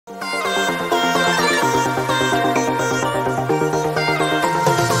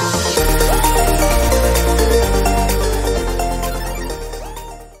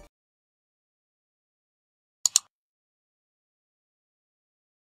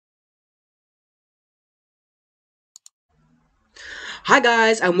Hi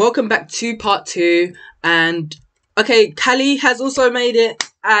guys, and welcome back to part 2. And okay, Callie has also made it,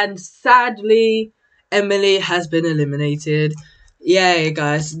 and sadly Emily has been eliminated. Yay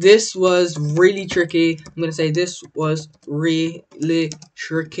guys, this was really tricky. I'm gonna say this was really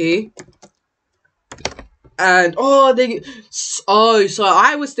tricky. And so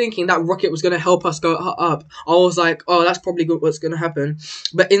I was thinking that rocket was gonna help us go up. I was like, oh, that's probably what's gonna happen,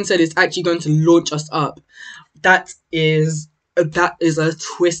 but instead it's actually going to launch us up. That is a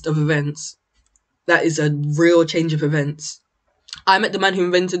twist of events. That is a real change of events. I met the man who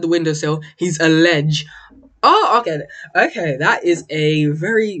invented the windowsill. He's a ledge. Oh, okay. That is a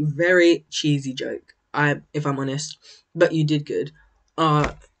very, very cheesy joke. If I'm honest, but you did good.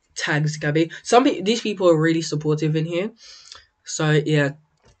 Tags, Gabby. These people are really supportive in here. So yeah.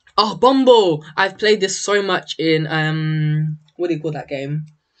 Oh, Bumble. I've played this so much in what do you call that game?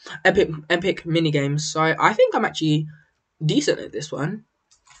 Epic mini games. So I think I'm actually decent at this one.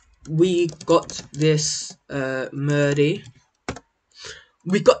 We got this, Murdy.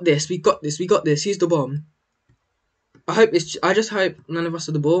 We got this. He's the bomb. I just hope none of us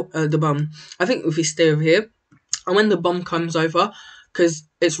are the bum. I think if we stay over here, and when the bomb comes over, because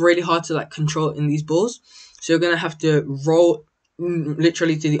it's really hard to like control in these balls, so you're gonna have to roll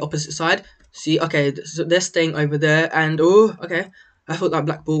literally to the opposite side. See, okay, so they're staying over there, and oh, okay, I thought that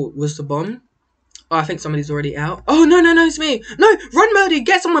black ball was the bomb. Oh, I think somebody's already out. Oh, no, it's me. No, run, Murdy.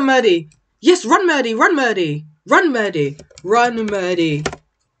 Get someone, Murdy. Yes, run, Murdy. Run, Murdy. Run, Murdy. Run, Murdy.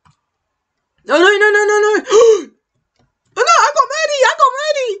 Oh, no. Oh, no, I got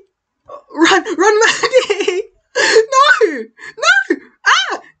Murdy. Run, Murdy. No.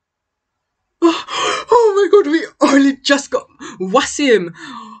 Ah. Oh, my God. We only just got Wasim.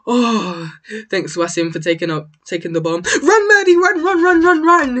 Oh, thanks Wasim for taking the bomb. Run, Murdy,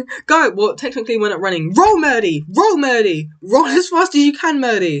 run. Go. Well, technically we're not running. Roll, Murdy. Roll as fast as you can,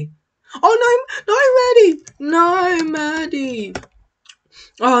 Murdy. Oh, no, Murdy.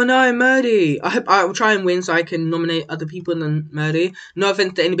 Oh, no, Murdy. I will try and win so I can nominate other people than Murdy. No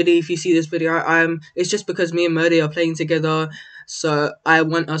offense to anybody if you see this video. It's just because me and Murdy are playing together. So I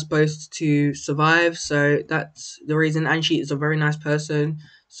want us both to survive. So that's the reason. And she is a very nice person.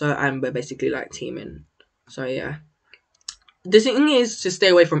 So we're basically like teaming. So yeah. The thing is to stay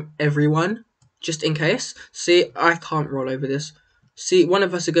away from everyone, just in case. See, I can't roll over this. See, one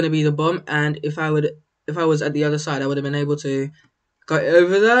of us are gonna be the bomb, and if I was at the other side, I would have been able to go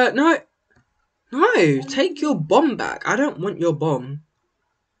over there. No, take your bomb back. I don't want your bomb.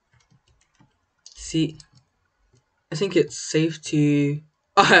 See, I think it's safe to.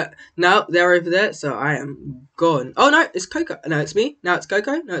 Now they're over there, so I am gone. Oh no, it's Coco. No, it's me. Now it's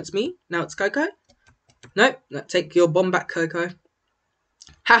Coco. No, it's me. Now it's Coco. No, take your bomb back, Coco.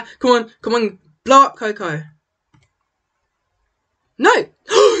 Ha! Come on, blow up, Coco. No,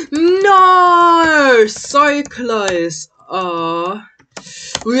 no, so close. Oh,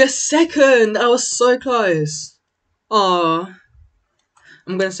 we were second. I was so close. Oh,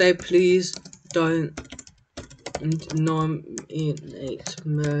 I'm gonna say please don't nominate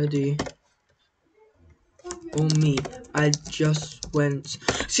Murdy or me. I just went.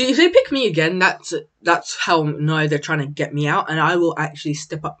 See, if they pick me again, that's how I know they're trying to get me out, and I will actually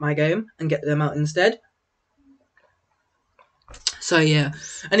step up my game and get them out instead. So yeah,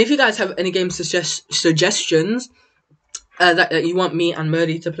 and if you guys have any game suggestions that you want me and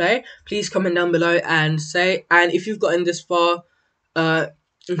Murdy to play, please comment down below and say. And if you've gotten this far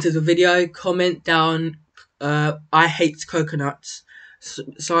into the video, comment down. I hate coconuts,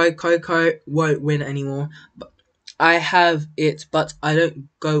 so Coco won't win anymore. But I have it, but I don't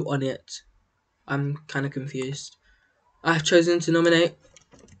go on it. I'm kind of confused. I've chosen to nominate.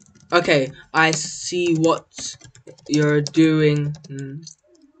 Okay, I see what you're doing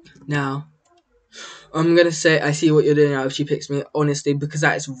now. I'm gonna say I see what you're doing now if she picks me, honestly, because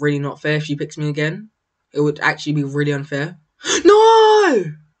that is really not fair if she picks me again. It would actually be really unfair.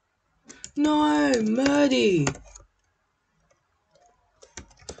 No, Murdy.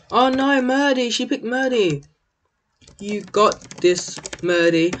 Oh no, Murdy, she picked Murdy. You got this,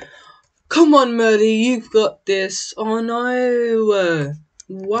 Murdy. Come on, Murdy, you've got this. Oh no.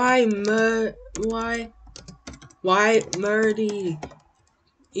 Why, Murdy?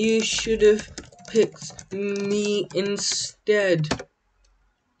 You should have picked me instead.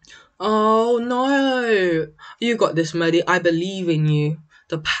 Oh no. You got this, Murdy. I believe in you.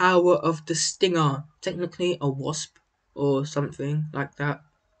 The power of the stinger. Technically a wasp or something like that.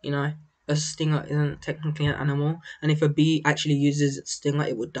 You know, a stinger isn't technically an animal. And if a bee actually uses its stinger,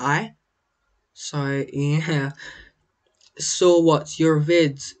 it would die. So, yeah. So what? Your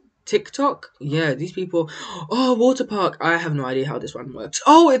vids TikTok? Yeah, these people. Oh, water park. I have no idea how this one works.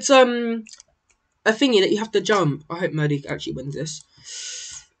 Oh, it's a thingy that you have to jump. I hope Murdy actually wins this.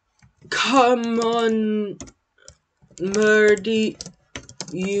 Come on, Murdy,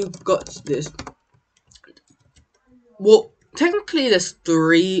 you got this. Well, technically there's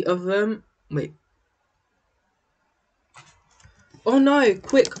 3 of them. Wait. Oh no!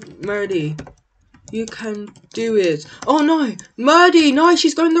 Quick, Murdy. You can do it. Oh no! Murdy, no,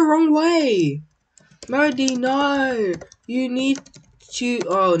 she's going the wrong way. Murdy, no. You need to...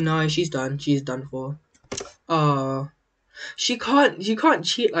 Oh no, she's done. She's done for. Oh. You can't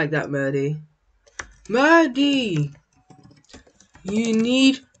cheat like that, Murdy. Murdy! You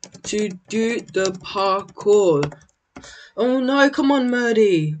need to do the parkour. Oh no, come on,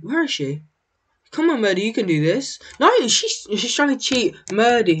 Murdy. Where is she? Come on, Murdy, you can do this. No, she's trying to cheat.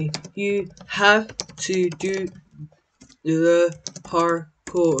 Murdy, you have to do the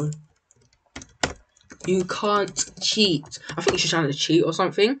parkour. You can't cheat. I think she's trying to cheat or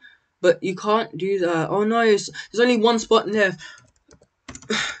something, but you can't do that. Oh no, there's only one spot left.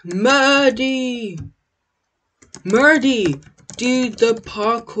 Murdy! Murdy, do the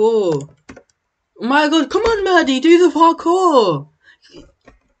parkour. Oh my god, come on, Murdy, do the parkour.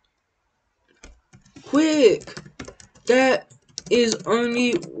 Quick. There is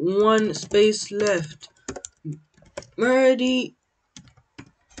only one space left. Murdy.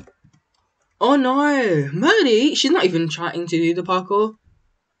 Oh no, Murdy, she's not even trying to do the parkour.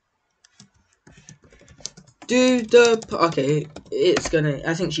 Do the... Okay, it's gonna...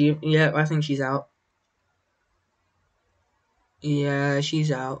 I think she's out. Yeah,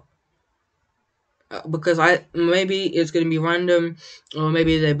 she's out. Because maybe it's gonna be random, or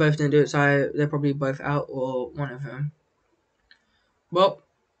maybe they both didn't do it, so they're probably both out, or one of them. Well,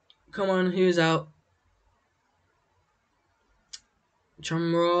 come on, who's out?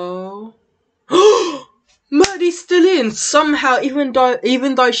 Drum roll. Murdy's still in somehow, even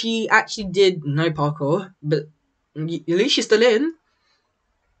though she actually did no parkour, but at least she's still in.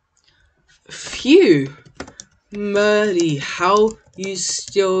 Phew. Murdy, how you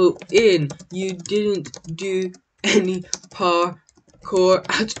still in? You didn't do any parkour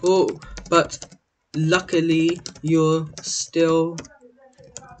at all, but luckily you're still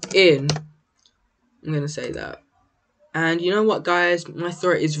in. I'm gonna say that. And you know what, guys? My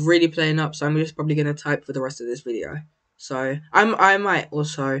throat is really playing up, so I'm just probably gonna type for the rest of this video. So I might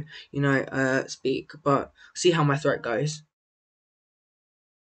also, speak, but see how my throat goes.